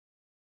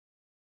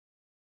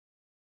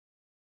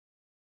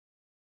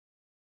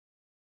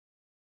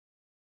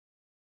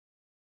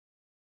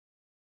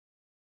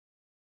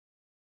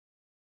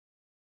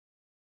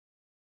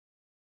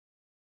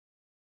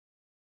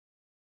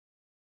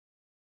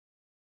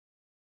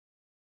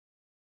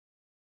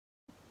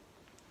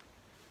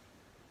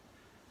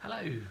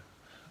Hello,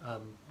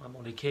 I'm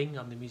Oli King.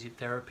 I'm the music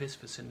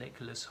therapist for St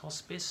Nicholas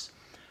Hospice,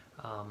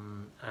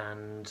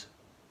 and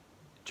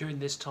during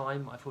this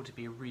time I thought it'd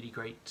be a really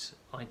great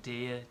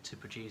idea to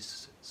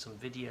produce some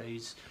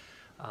videos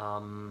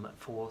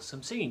for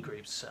some singing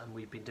groups, and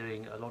we've been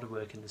doing a lot of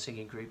work in the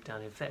singing group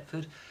down in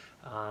Thetford,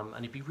 and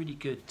it'd be really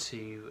good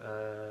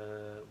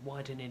to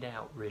widen it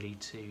out really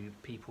to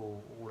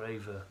people all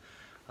over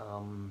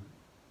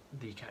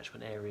the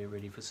catchment area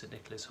really for St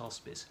Nicholas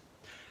Hospice.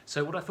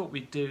 So what I thought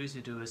we'd do is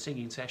to do a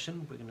singing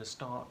session. We're going to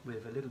start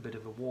with a little bit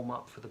of a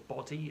warm-up for the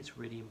body. It's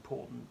really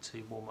important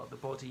to warm up the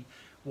body,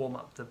 warm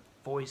up the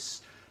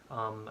voice,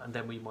 and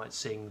then we might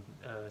sing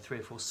 3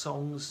 or 4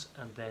 songs,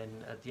 and then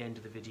at the end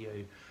of the video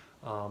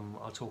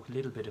I'll talk a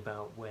little bit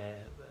about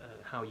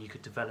how you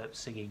could develop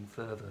singing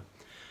further.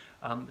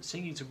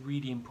 Singing is a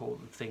really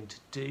important thing to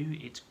do.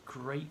 It's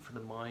great for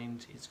the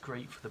mind, it's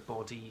great for the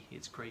body,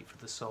 it's great for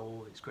the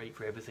soul, it's great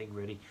for everything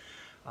really.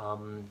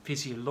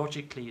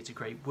 Physiologically it's a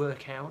great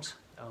workout.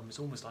 It's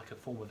almost like a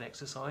form of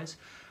exercise.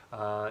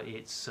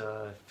 It's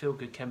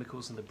feel-good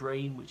chemicals in the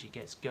brain which it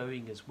gets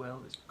going as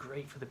well. It's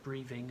great for the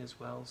breathing as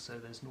well, so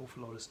there's an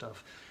awful lot of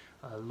stuff,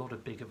 a lot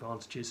of big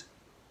advantages,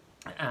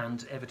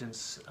 and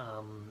evidence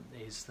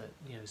is that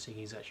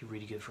singing is actually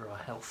really good for our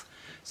health.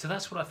 So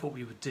that's what I thought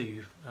we would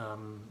do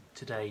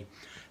today.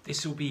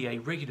 This will be a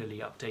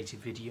regularly updated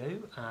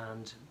video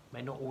and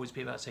may not always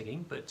be about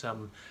singing, but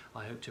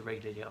I hope to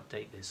regularly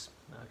update this.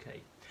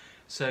 Okay,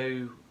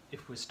 so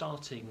if we're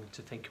starting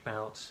to think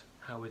about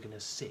how we're going to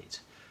sit,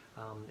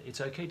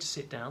 it's okay to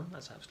sit down,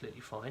 that's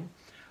absolutely fine.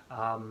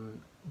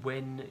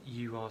 When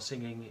you are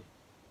singing,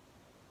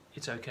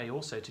 it's okay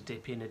also to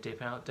dip in and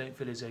dip out. Don't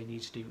feel as though you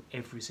need to do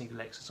every single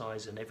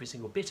exercise and every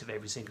single bit of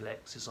every single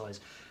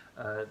exercise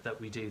that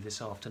we do this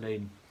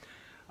afternoon.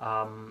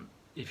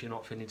 If you're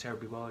not feeling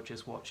terribly well,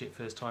 just watch it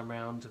first time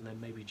round and then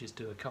maybe just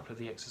do a couple of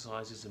the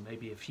exercises and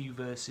maybe a few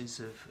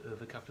verses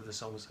of a couple of the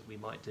songs that we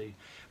might do.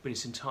 But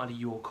it's entirely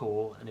your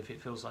call, and if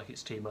it feels like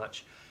it's too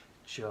much,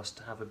 just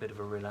have a bit of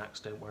a relax,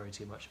 don't worry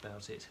too much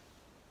about it.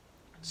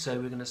 So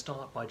we're going to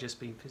start by just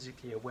being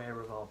physically aware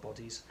of our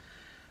bodies.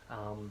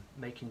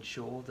 Making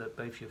sure that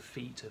both your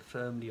feet are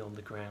firmly on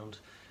the ground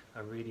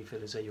and really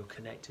feel as though you're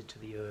connected to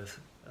the earth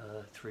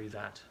through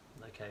that.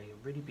 Okay,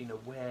 really being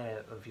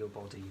aware of your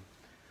body.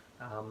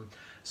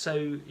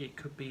 So it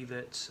could be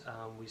that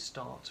we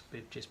start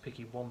with just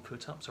picking one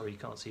foot up. Sorry, you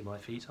can't see my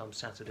feet, I'm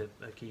sat at a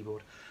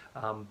keyboard,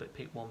 but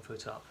pick one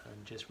foot up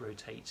and just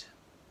rotate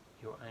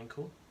your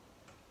ankle,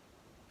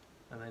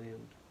 and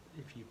then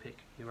if you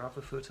pick your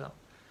other foot up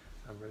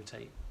and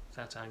rotate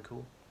that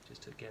ankle,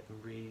 just to get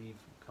them really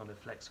kind of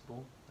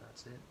flexible,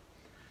 that's it.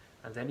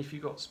 And then if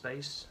you've got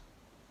space,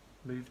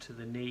 move to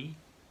the knee,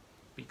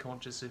 be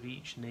conscious of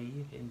each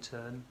knee in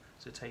turn,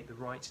 so take the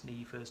right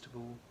knee first of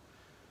all,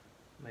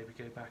 maybe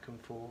go back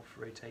and forth,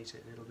 rotate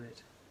it a little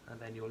bit, and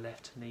then your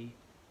left knee,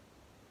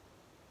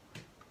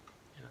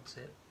 and that's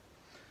it.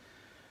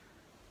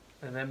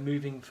 And then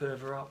moving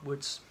further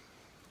upwards,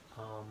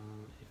 go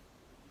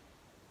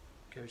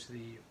to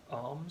the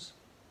arms,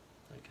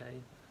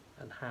 okay,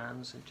 and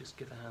hands, and just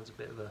give the hands a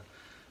bit of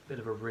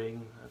a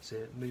ring, that's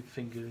it. Move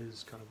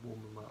fingers, kind of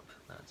warm them up,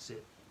 that's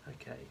it.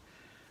 Okay,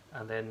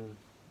 and then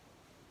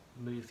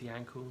move the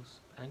ankles,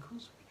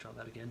 try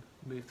that again,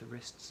 move the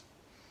wrists,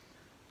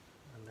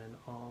 and then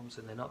arms,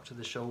 and then up to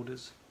the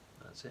shoulders,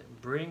 that's it.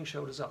 Bring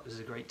shoulders up, this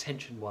is a great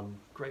tension one,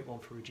 great one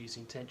for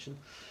reducing tension.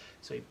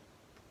 So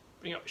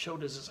bring up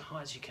shoulders as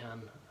high as you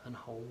can, and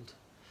hold,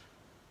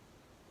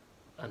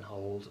 and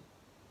hold,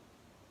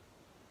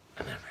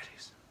 and then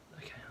release.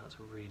 Okay, that's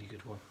a really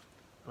good one.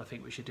 I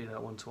think we should do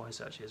that one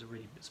twice actually. It's a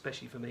really,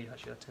 especially for me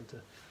actually, I tend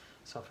to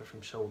suffer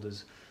from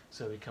shoulders.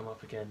 So we come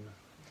up again,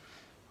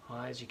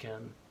 high as you can,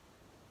 and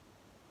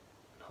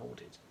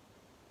hold it,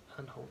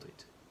 and hold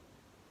it,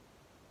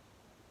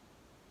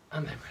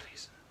 and then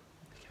release.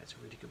 Okay, it's a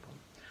really good one.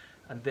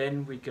 And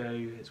then we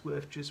go, it's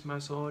worth just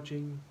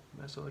massaging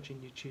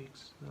your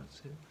cheeks, that's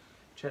it.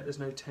 Check there's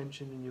no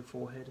tension in your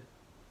forehead,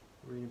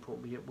 really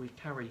important. We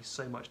carry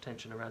so much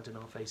tension around in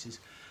our faces.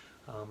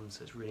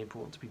 So it's really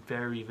important to be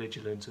very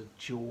vigilant of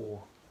jaw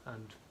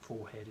and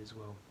forehead as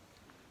well.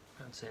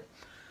 That's it.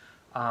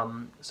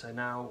 So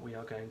now we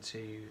are going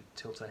to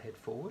tilt our head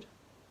forward,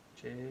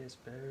 just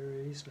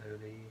very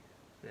slowly,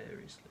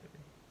 very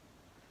slowly.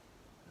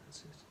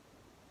 That's it.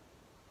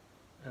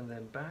 And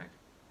then back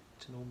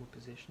to normal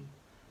position.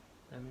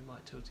 Then we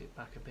might tilt it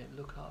back a bit,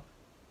 look up.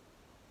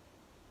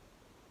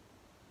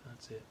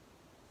 That's it.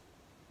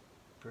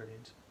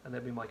 Brilliant. And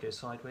then we might go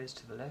sideways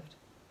to the left.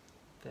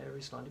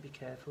 Very slightly, be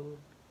careful.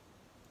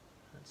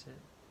 That's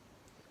it.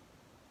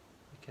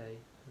 Okay,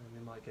 and then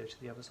we might go to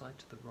the other side,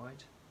 to the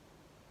right.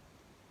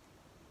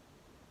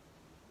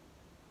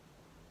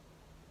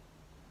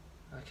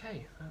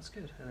 Okay, that's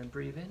good. And then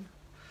breathe in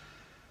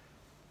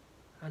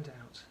and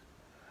out.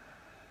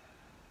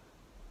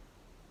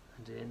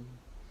 And in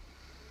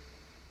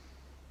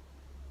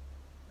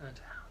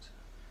and out.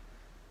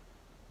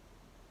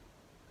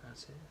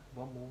 That's it.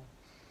 One more.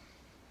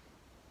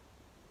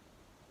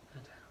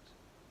 And out.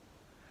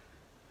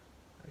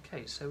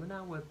 Okay, so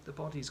now the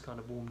body's kind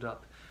of warmed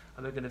up,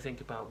 and we're going to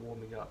think about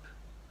warming up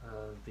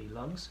the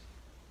lungs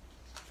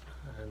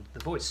and the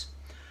voice.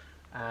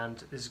 And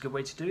this is a good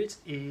way to do it,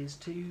 is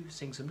to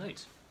sing some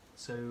notes.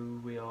 So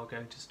we are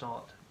going to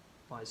start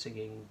by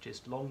singing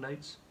just long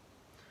notes,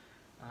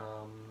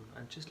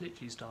 and just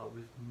literally start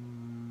with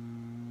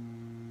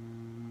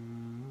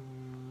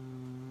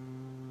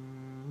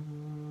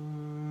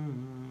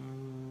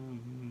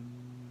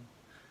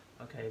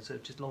okay, so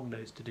just long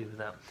notes to do with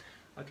that.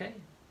 Okay,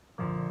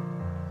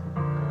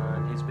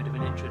 and here's a bit of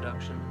an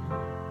introduction.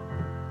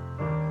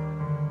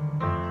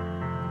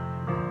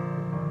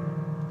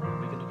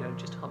 We're going to go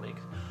just humming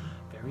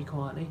very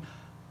quietly.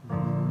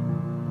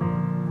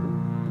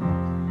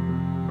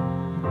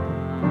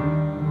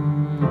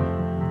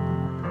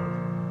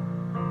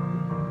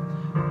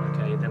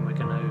 Okay, then we're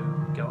going to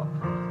go up,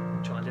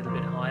 try a little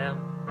bit higher.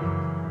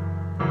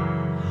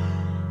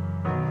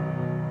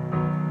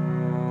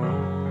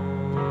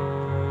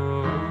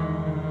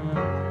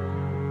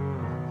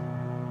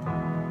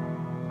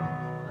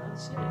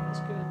 That's it, that's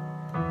good.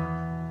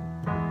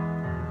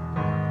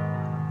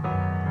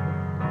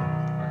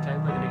 Okay,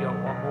 we're going to go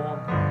one more.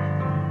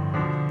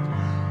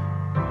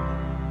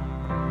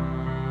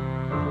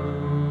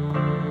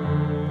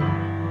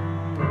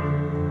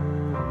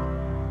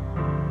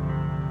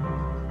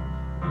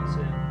 That's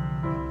it.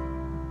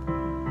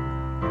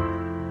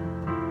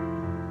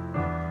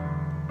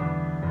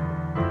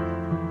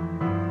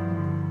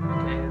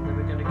 Okay, and then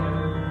we're going to go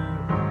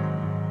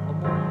one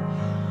more.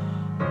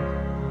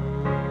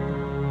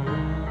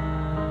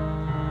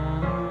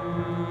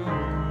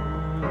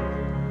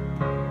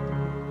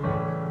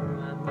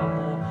 And one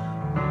more.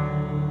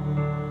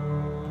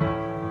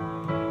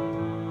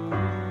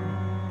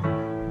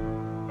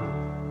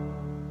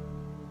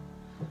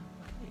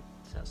 Okay,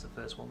 so that's the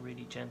first one,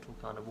 really gentle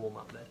kind of warm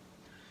up there.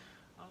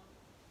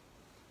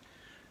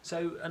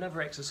 So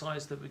another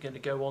exercise that we're going to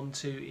go on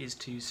to is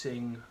to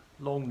sing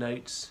long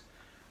notes,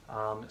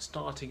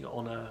 starting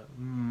on a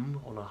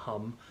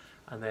hum,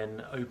 and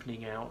then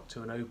opening out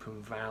to an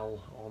open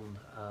vowel on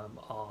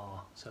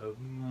R. So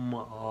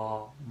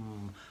R.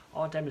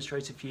 I'll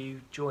demonstrate a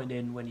few. Join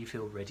in when you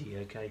feel ready.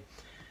 Okay.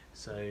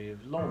 So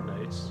long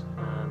notes,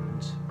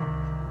 and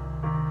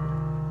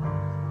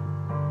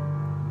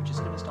we're just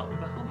going to start with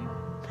a hum.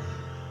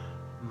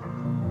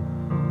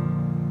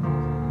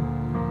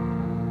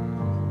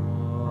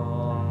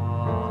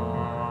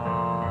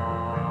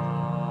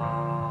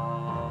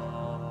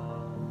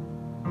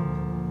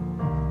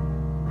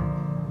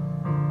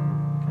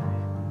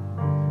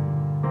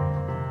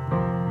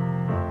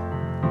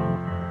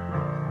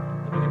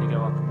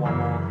 One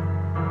more.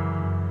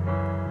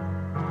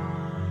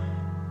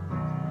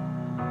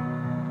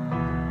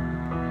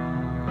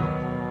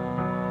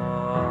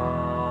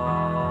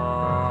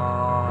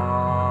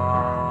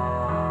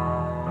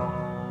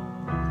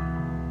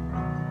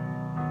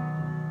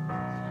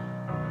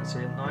 That's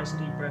it, nice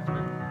deep breath in.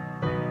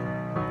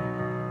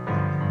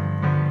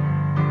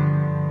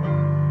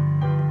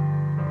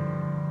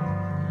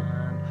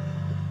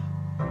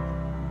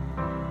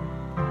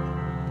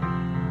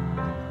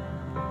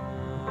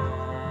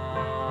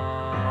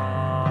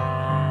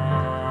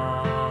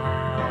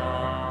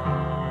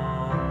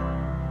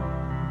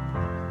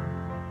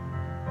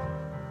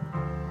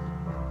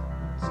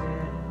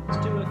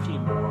 Let's do a few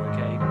more,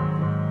 okay?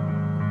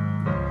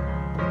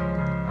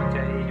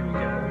 Okay, here we go.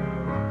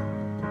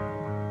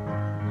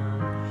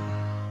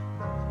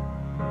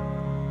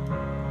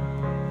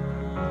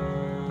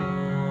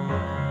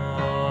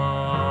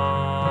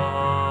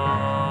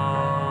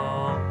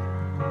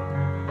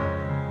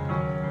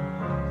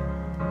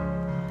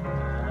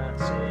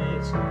 That's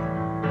it.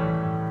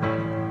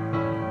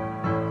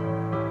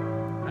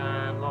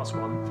 And last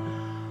one.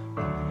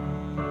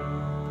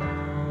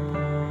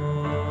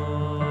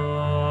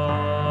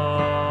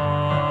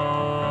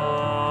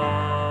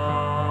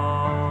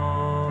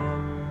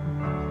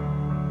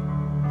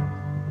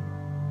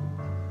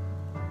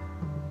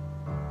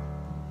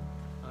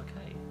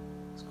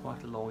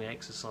 Quite a long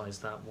exercise,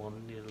 that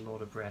one. Need a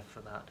lot of breath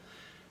for that,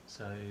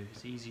 so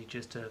it's easy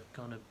just to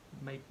kind of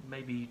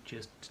maybe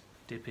just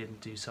dip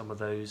into some of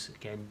those.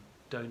 Again,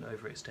 don't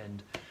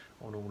overextend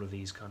on all of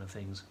these kind of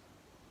things.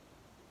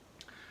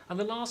 And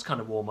the last kind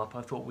of warm-up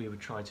I thought we would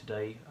try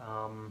today,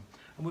 and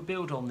we'll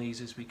build on these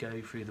as we go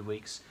through the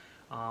weeks,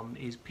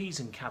 is peas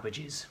and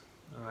cabbages.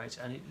 Alright,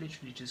 and it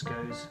literally just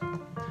goes,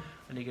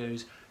 and it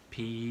goes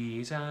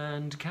peas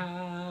and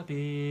cabbages.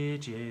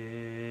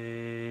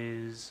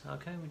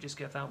 Okay, we just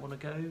give that one a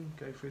go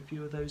for a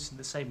few of those in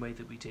the same way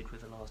that we did with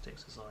the last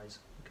exercise.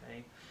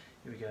 Okay,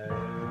 here we go.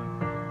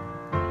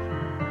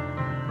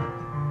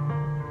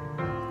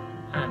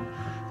 And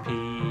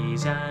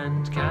peas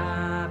and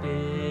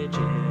cabbages,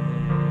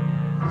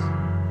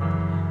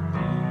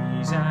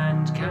 peas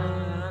and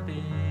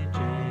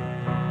cabbages,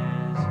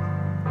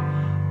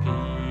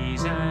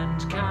 peas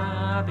and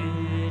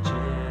cabbages,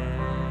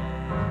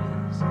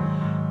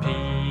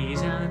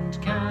 peas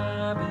and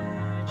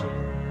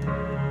cabbages,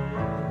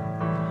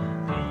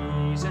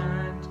 peas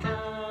and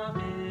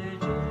cabbages,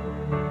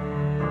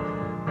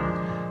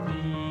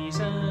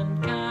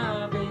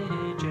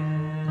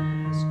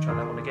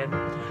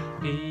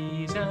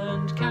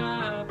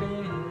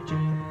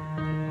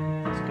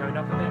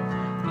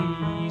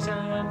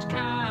 and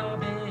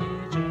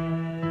cabbages.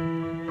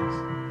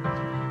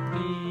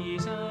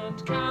 Peas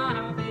and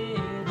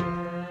cabbages.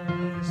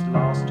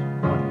 Last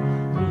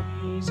one.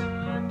 Peas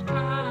and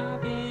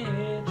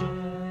cabbages.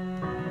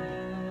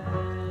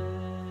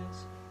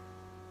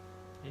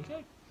 There you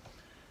go.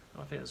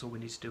 I think that's all we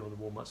need to do on the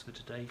warm-ups for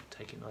today.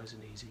 Take it nice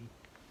and easy.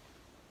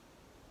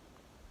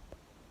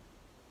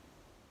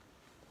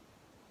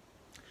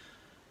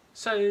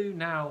 So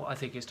now I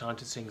think it's time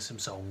to sing some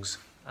songs,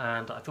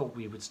 and I thought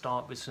we would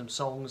start with some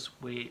songs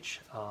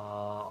which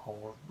are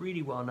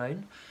really well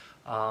known.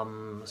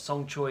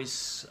 Song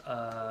choice,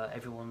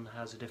 everyone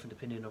has a different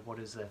opinion of what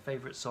is their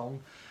favourite song,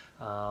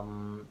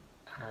 and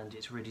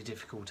it's really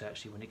difficult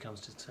actually when it comes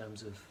to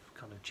terms of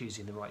kind of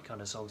choosing the right kind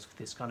of songs for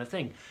this kind of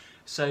thing.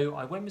 So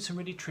I went with some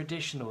really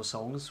traditional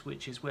songs,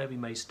 which is where we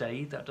may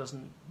stay. That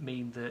doesn't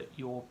mean that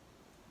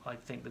I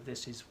think that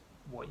this is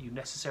what you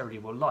necessarily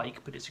will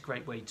like, but it's a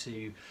great way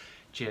to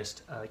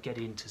just get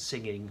into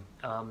singing.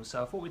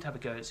 So I thought we'd have a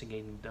go at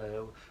singing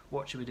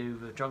What Shall We Do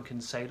with a Drunken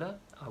Sailor.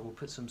 I will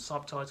put some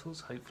subtitles,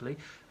 hopefully,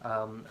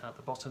 at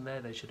the bottom there.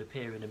 They should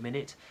appear in a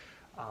minute.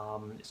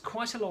 It's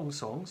quite a long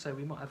song, so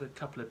we might have a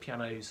couple of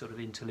piano sort of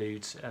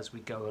interludes as we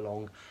go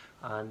along,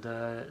 and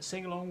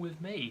sing along with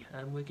me,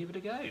 and we'll give it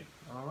a go.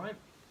 Alright?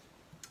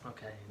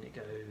 Okay, and it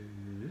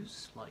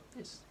goes like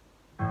this.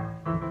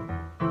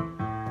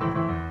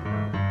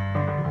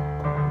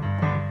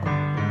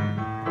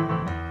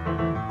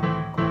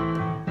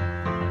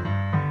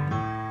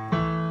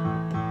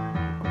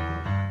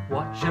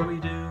 What shall we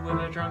do with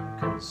a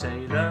drunken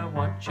sailor?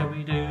 What shall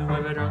we do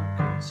with a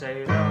drunken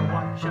sailor?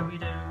 What shall we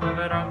do with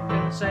a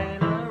drunken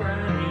sailor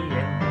early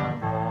in the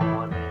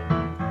morning?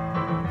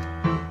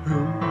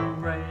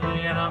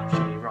 Hooray, and up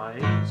she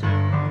rises.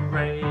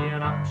 Hooray,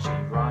 and up she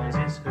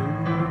rises.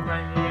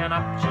 Hooray, and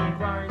up she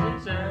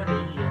rises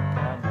early in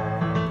the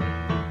morning.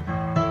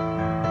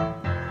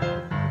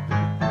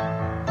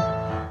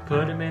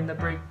 Put him in the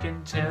brig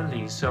until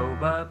he's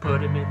sober.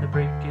 Put him in the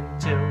brig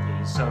until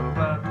he's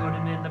sober. Put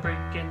him in the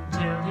brig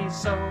until he's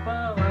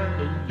sober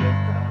early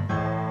in the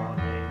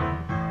morning.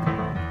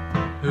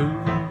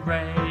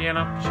 Hooray, and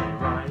up she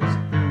rises.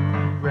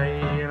 Hooray,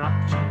 and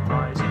up she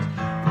rises.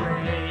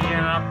 Hooray,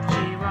 and up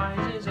she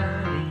rises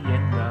early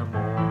in the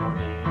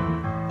morning.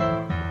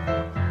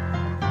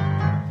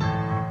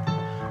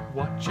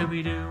 What shall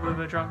we do with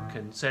a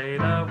drunken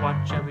sailor?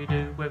 What shall we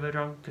do with a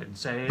drunken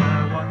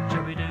sailor? What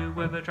shall we do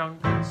with a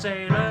drunken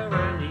sailor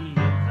early in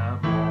the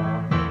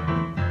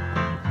morning?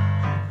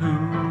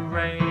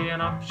 Hooray,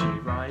 and up she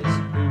rises.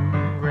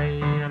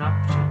 Hooray, and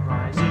up she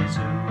rises.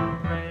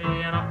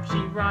 Hooray, and up she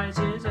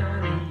rises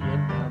early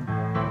in the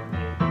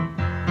morning.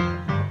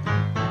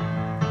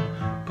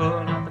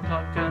 Pull out the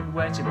plug and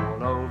wet him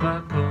all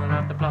over. Pull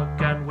out the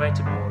plug and wet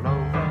him all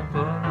over.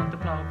 Pull out the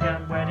plug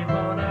and wet him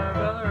all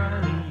over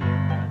early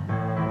in the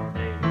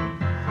morning.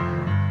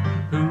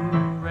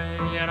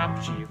 Hooray, and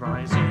up she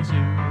rises.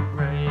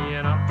 Hooray,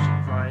 and up she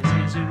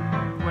rises.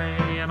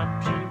 Hooray, and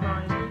up she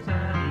rises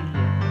early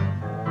in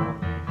the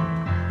morning.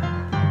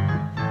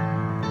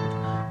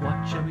 What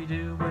shall we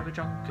do with a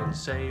drunken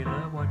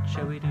sailor? What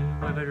shall we do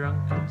with a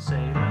drunken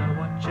sailor?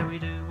 What shall we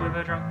do with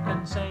a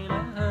drunken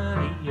sailor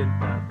early in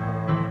the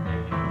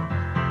morning?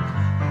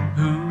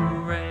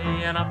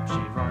 Hooray, and up she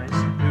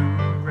rises.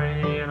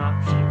 Hooray, and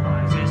up she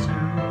rises.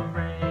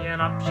 Hooray,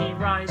 and up she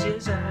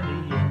rises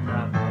early in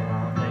the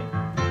morning.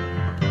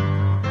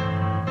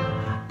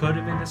 Put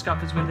him in the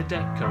scuppers with the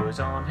deck hose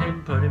on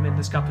him. Put him in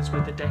the scuppers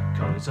with the deck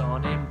hose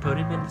on him. Put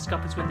him in the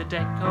scuppers with the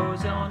deck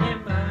hose on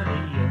him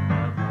early in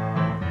the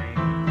morning.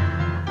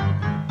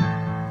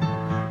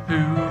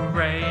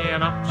 Hooray,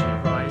 and up she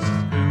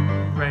rises.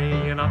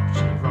 Hooray, and up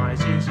she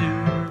rises.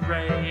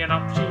 Hooray, and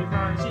up she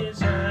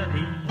rises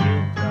early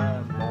in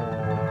the morning.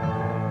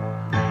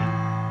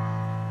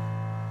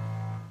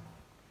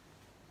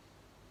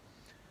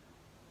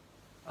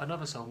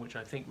 Another song which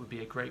I think would be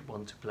a great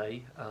one to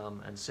play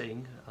and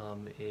sing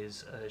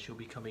is She'll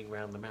Be Coming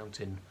Round the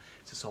Mountain.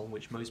 It's a song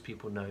which most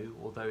people know,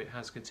 although it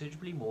has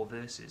considerably more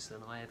verses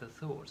than I ever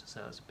thought,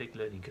 so it's a big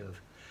learning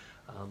curve.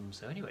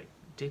 So anyway,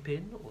 dip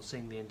in or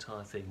sing the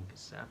entire thing.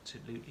 It's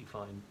absolutely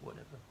fine,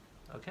 whatever.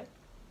 Okay?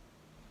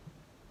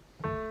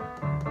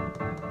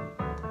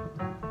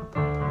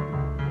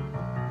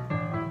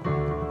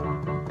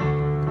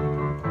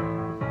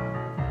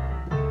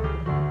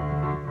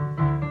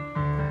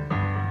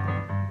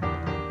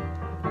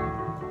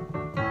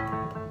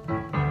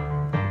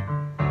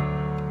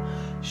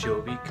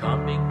 She'll be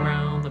coming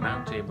round the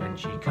mountain when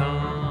she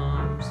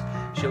comes.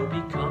 She'll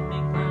be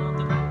coming round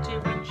the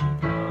mountain when she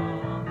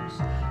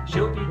comes.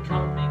 She'll be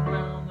coming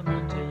round the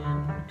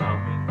mountain,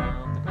 coming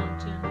round the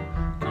mountain,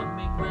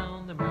 coming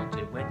round the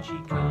mountain when she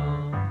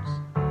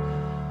comes.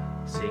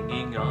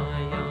 Singing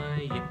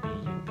aye,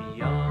 yippee,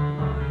 yippee,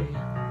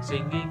 aye.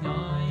 Singing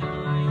aye,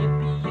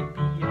 yippee,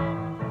 yippee,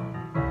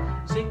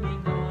 aye.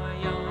 Singing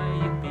aye,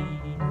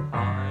 yippee,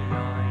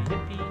 aye,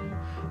 yippee,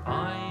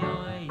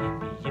 aye,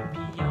 yippee,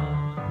 yippee,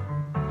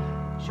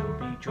 aye. She'll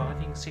be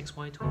driving 6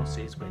 white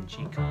horses when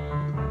she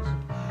comes.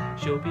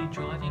 She'll be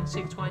driving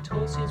 6 white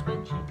horses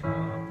when she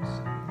comes.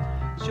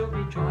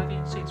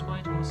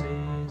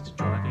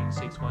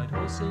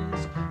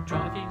 horses,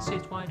 driving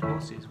 6 white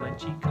horses when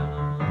she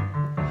comes.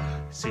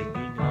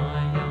 Singing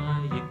aye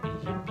aye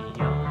yippee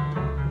yippee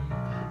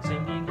aye,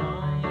 singing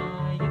aye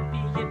aye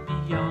yippee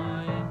yippee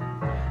aye,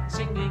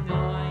 singing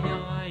aye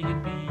aye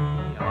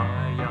yippee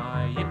aye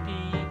aye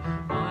yippee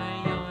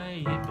aye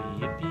aye yippee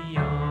yippee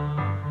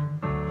aye.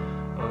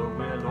 Oh,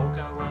 we'll all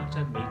go out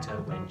and meet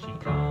her when she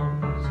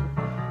comes.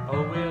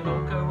 Oh, we'll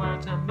all go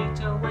out and meet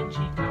her when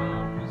she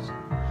comes.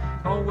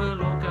 Oh,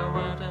 we'll all go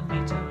out and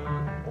meet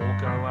her, all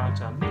go out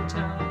and meet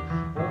her,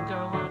 all go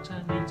out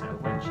and meet her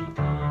when she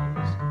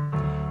comes.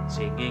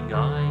 Singing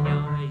aye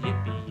aye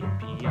yippee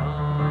yippee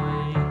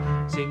aye,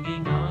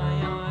 singing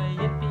aye aye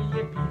yippee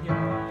yippee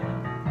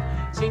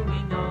aye,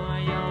 singing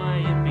aye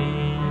aye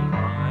yippee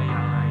aye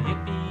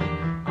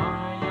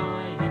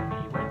aye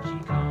yippee when she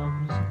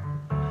comes.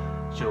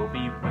 She'll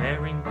be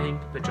wearing pink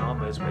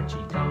pyjamas when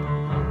she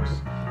comes.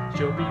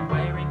 She'll be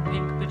wearing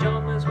pink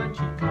pyjamas when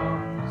she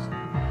comes.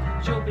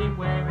 She'll be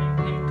wearing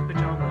pink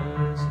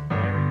pyjamas,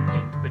 wearing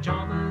pink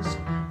pyjamas,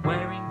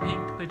 wearing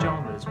pink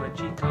pyjamas when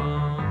she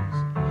comes.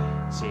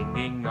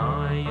 Singing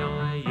aye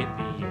aye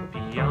yippee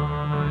yippee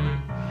aye,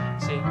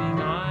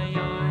 singing aye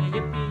aye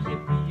yippee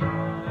yippee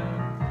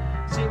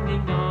aye,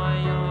 singing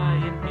aye aye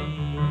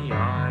yippee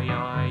aye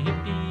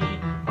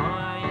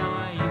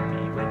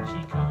yippee when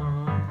she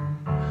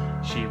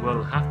comes. She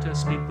will have to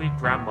sleep with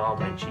Grandma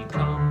when she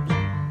comes.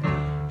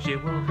 She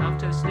will have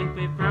to sleep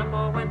with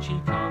Grandma when she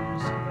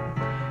comes.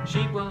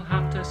 She will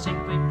have to sleep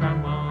with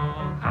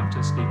Grandma, have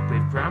to sleep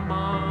with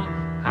Grandma,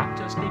 have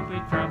to sleep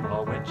with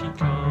Grandma when she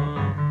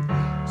comes.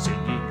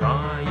 Singing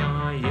aye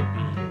aye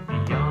yippee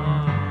yippee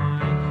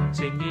aye,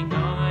 singing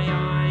aye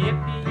aye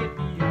yippee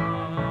yippee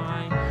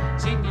aye,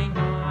 singing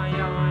aye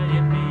aye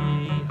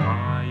yippee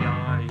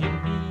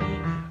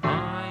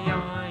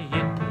aye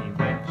yippee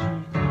when she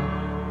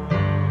comes.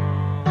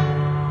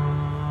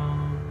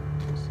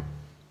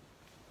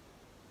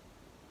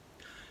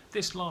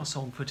 This last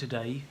song for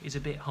today is a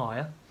bit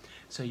higher,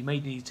 so you may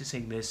need to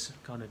sing this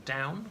kind of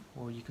down,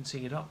 or you can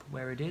sing it up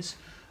where it is.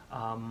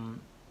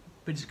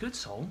 But it's a good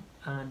song,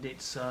 and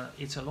it's a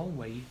long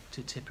way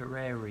to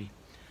Tipperary,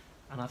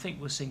 and I think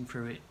we'll sing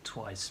through it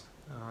twice.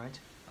 All right,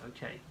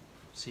 okay.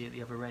 See you at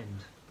the other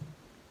end.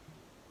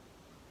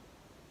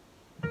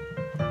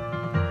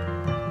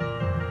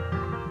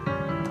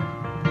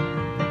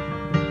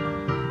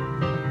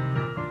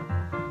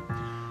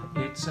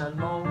 It's a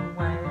long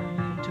way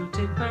to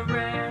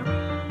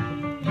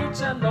Tipperary.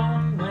 It's a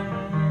long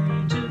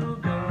way to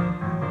go.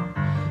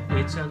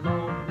 It's a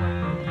long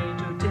way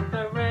to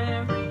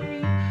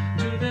Tipperary,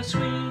 to the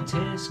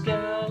sweetest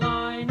girl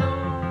I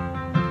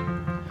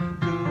know.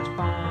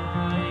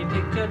 Goodbye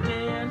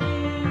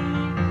Piccadilly,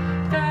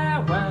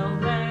 farewell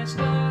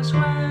Leicester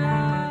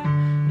Square.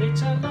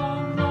 It's a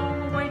long,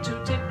 long way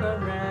to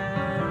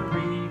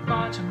Tipperary,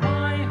 but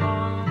my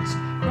heart's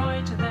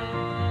right there.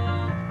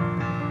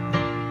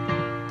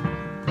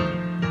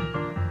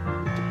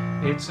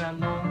 It's a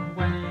long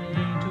way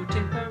to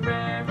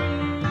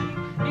Tipperary,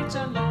 it's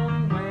a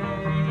long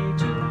way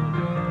to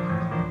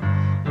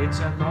go. It's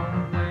a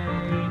long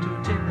way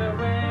to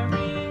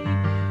Tipperary,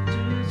 to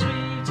the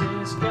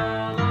sweetest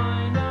girl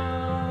I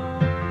know.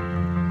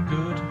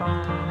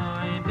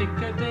 Goodbye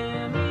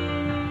Piccadilly,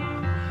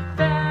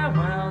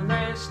 farewell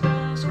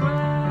Leicester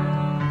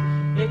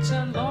Square. It's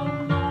a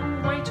long,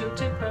 long way to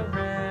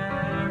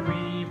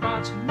Tipperary,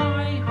 but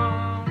my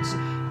heart's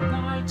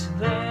right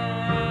there.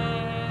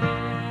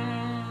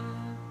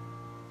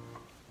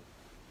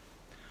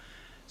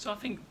 So I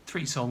think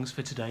 3 songs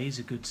for today is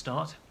a good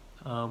start.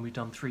 We've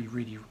done 3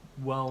 really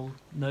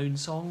well-known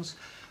songs.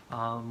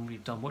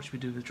 We've done What Should We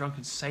Do with a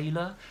Drunken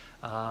Sailor,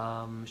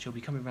 She'll Be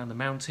Coming Round the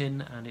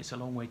Mountain, and It's a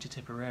Long Way to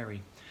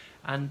Tipperary.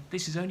 And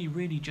this is only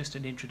really just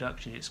an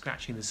introduction. It's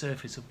scratching the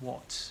surface of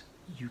what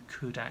you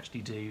could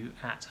actually do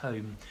at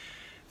home.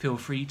 Feel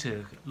free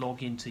to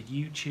log into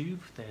YouTube.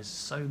 There's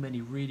so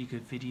many really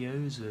good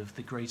videos of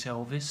the great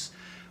Elvis.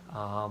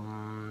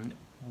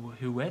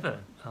 Whoever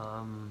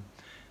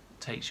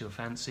takes your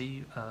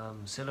fancy,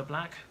 Cilla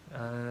Black,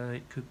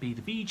 it could be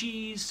the Bee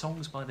Gees,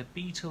 songs by the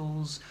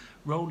Beatles,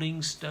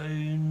 Rolling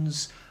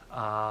Stones,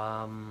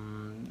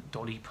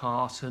 Dolly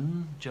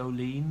Parton,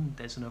 Jolene,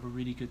 there's another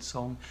really good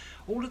song.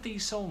 All of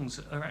these songs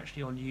are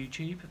actually on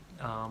YouTube.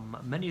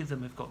 Many of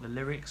them have got the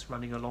lyrics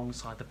running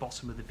alongside the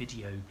bottom of the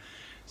video,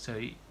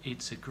 so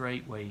it's a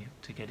great way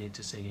to get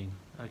into singing.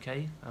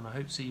 Okay, and I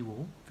hope to see you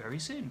all very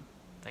soon.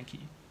 Thank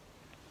you.